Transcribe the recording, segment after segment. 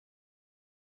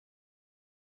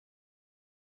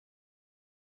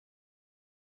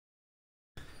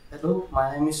Hello,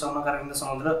 my name is Soumya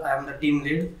Samudra. I am the team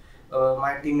lead.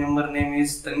 My team member name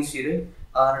is Tanish Shire.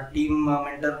 Our team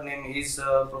mentor name is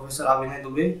Professor Abhinay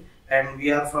Dubey, and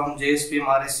we are from JSPM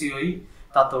RSCOE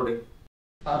Tatode.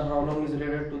 Our problem is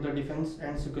related to the defense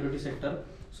and security sector.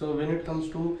 So when it comes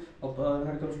to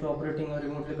operating a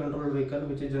remotely controlled vehicle,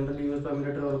 which is generally used by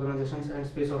military organizations and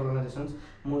space organizations,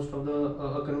 most of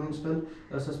the conventional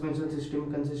suspension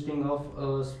system consisting of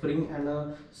a spring and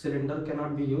a cylinder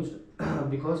cannot be used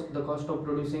because the cost of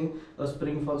producing a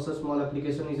spring for such small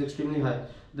application is extremely high.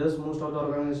 Thus, most of the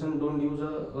organizations don't use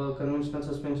a conventional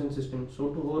suspension system.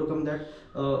 So to overcome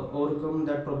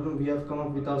that problem, we have come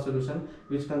up with our solution,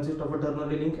 which consists of a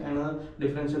ternary link and a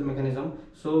differential mechanism.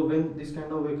 So when this kind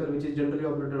of vehicle, which is generally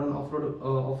operated on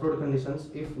off-road conditions,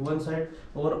 if one side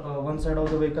of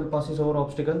the vehicle passes over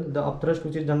obstacle, the upthrust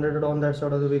which is generated on that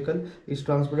side of the vehicle is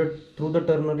transmitted through the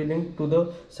ternary link to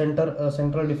the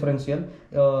central differential.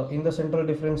 In the central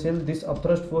differential, this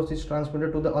upthrust force is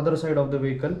transmitted to the other side of the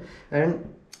vehicle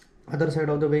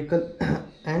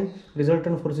and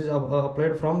resultant force is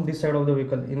applied from this side of the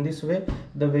vehicle. In this way,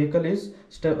 the vehicle is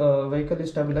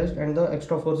stabilized and the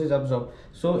extra force is absorbed.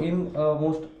 So in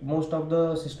most of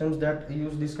the systems that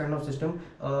use this kind of system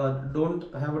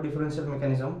don't have a differential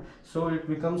mechanism, so it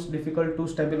becomes difficult to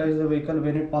stabilize the vehicle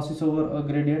when it passes over a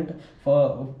gradient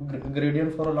for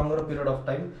a longer period of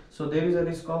time. So there is a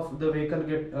risk of the vehicle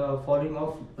falling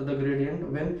off the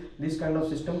gradient when this kind of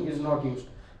system is not used.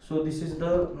 So this is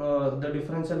the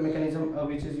differential mechanism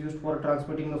which is used for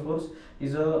transmitting the force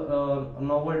is a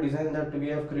novel design that we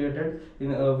have created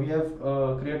in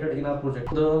our project.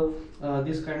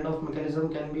 This kind of mechanism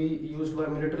can be used by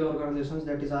military organizations,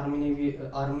 that is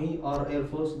army or air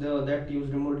force, that use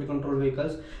remotely controlled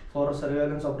vehicles for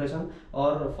surveillance operation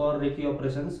or for recce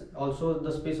operations. Also,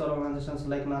 the space organizations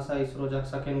like NASA, ISRO,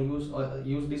 JAXA can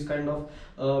use this kind of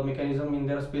mechanism in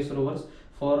their space rovers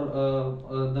for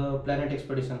the planet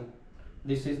expedition.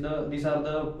 These are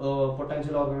the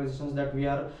potential organizations that we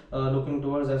are looking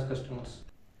towards as customers.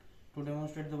 To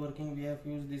demonstrate the working, we have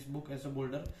used this book as a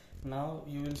boulder. Now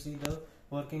you will see the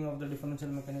working of the differential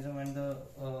mechanism and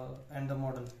the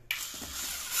model.